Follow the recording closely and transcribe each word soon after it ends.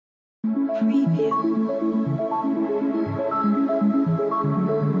Preview.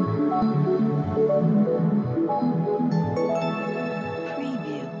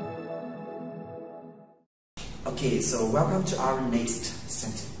 Okay, so welcome to our next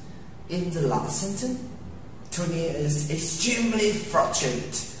sentence. In the last sentence, Tony is extremely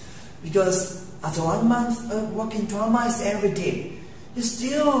frustrated because after 1 month of walking 12 miles every day, he's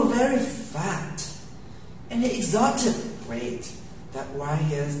still very fat and exhausted. Great. That's why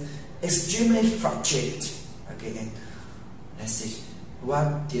he is extremely frustrated. Okay, and let's see.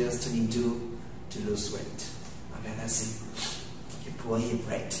 What does Tony do to lose weight? Okay, let's see. Okay, poor him,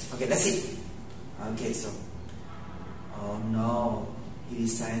 right? Okay, let's see. Okay, so oh no, he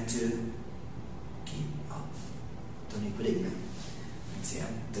decided to give up. Tony quyết định là mình sẽ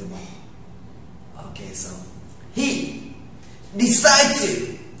từ bỏ. Okay, so he decides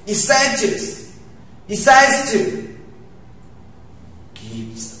to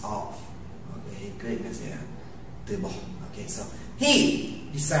gives up. Okay, he quyết định là sẽ từ bỏ. Okay, so he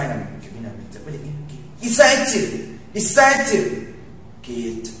decide là kiểu như là mình sẽ quyết định decide to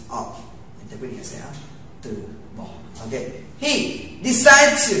give up. Mình sẽ quyết định là sẽ từ bỏ. Okay, he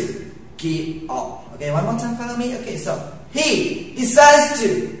decides to give up. Okay, one more time, follow me. Okay, so he decides to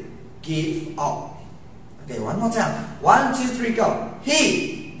give up. Okay, one more time. 1, 2, 3, go.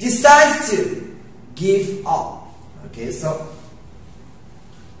 He decides to give up. Okay, so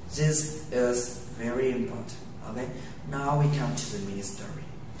this is very important. Okay, now we come to the mini story.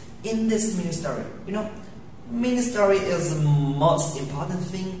 In this mini story, you know, mini story is the most important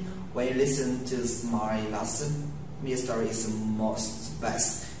thing when you listen to my lesson. Mini story is the most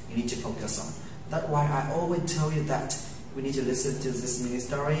best you need to focus on. That's why I always tell you that we need to listen to this mini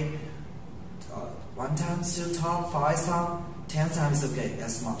story 1 time, 2 times, 5 times, 10 times. Okay,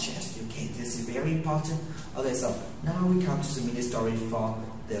 as much as you can. This is very important. Okay, so now we come to the mini story for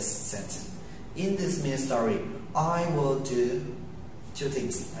this sentence. In this mini story, I will do 2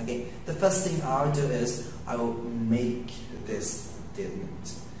 things. Okay, the first thing I'll do is I will make this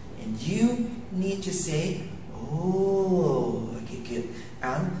statement, and you need to say, "Oh, okay, good."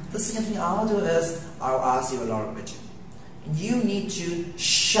 And the second thing I'll do is I'll ask you a lot of questions, and you need to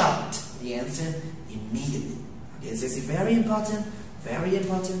shout the answer immediately. Okay, this is very important, very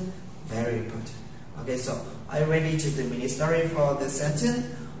important, very important. Okay, so are you ready to the mini story for the sentence?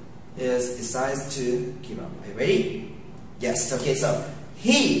 Is decides to give up. Are you ready? Yes. Okay, so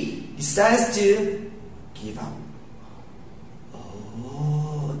he decides to give up.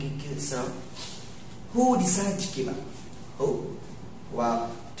 Oh, okay, good. So who decided to give up? Who?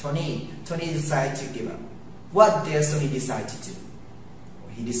 Well, Tony. Tony decided to give up. What does Tony decide to do?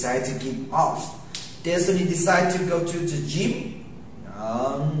 He decided to give up. Does Tony decide to go to the gym?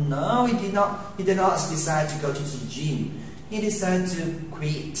 No, he did not. He did not decide to go to the gym. He decided to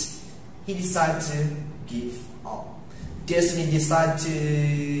quit. He decided to give up. Does Tony decide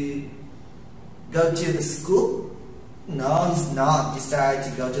to go to the school? No, he's not decided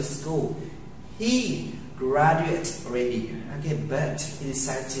to go to school. He graduated already. Okay, but he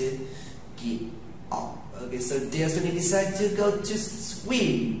decided to give up. Okay, so does Tony decide to go to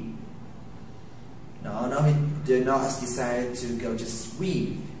swim? No, he did not decide to go to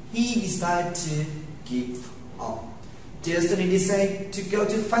swim. He decided to give up. Does Tony decide to go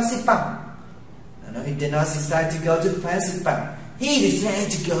to fancy pub? No, he did not decide to go to fancy pub. He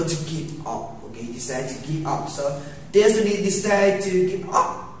decided to go to give up. Okay, he decided to give up. So does Tony decide to give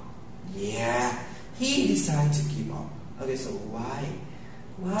up? Yeah, he decided to give up. Okay, so why?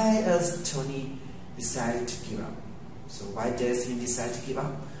 Why does Tony decide to give up? So why does he decide to give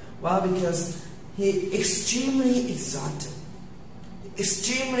up? Well, because he extremely exhausted,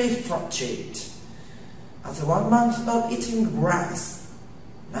 extremely frustrated. After 1 month of eating grass,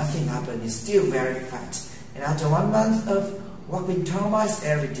 nothing happened. He's still very fat. And after 1 month of walking 12 miles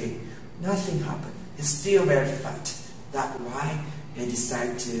every day, nothing happened. He's still very fat. That's why he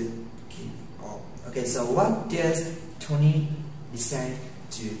decided to give up. Okay, so what does Tony decide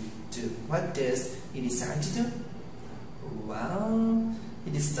to do? What does he decide to do? Well,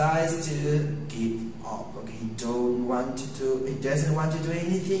 he decides to give up. Okay, he doesn't want to do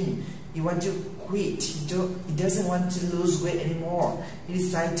anything. He wants to quit. He doesn't want to lose weight anymore. He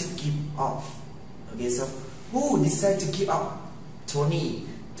decided to give up. Okay, so who decided to give up? Tony.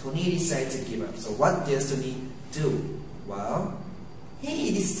 Tony decided to give up. So what does Tony do? Well,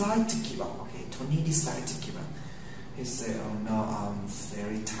 he decided to give up. Okay, Tony decided to give up. He said, "Oh no, I'm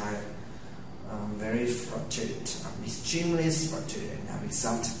very tired. I'm very frustrated. I'm extremely frustrated and I'm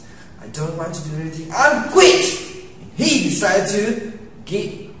exhausted. I don't want to do anything. I'm quit." He decided to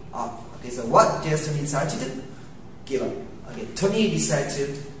give up. Okay, so what does Tony decide to do? Give up. Okay, Tony decided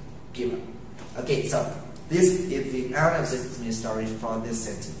to give up. Okay, so this is the out of this main story for this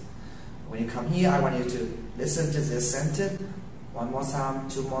sentence. When you come here, I want you to listen to this sentence one more time,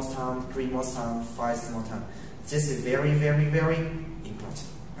 two more time, three more time, five more time. This is very, very, very important.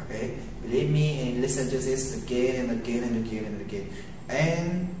 Okay, believe me and listen to this again and again and again and again.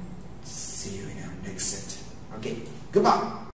 And see you in our next sentence. Okay, goodbye.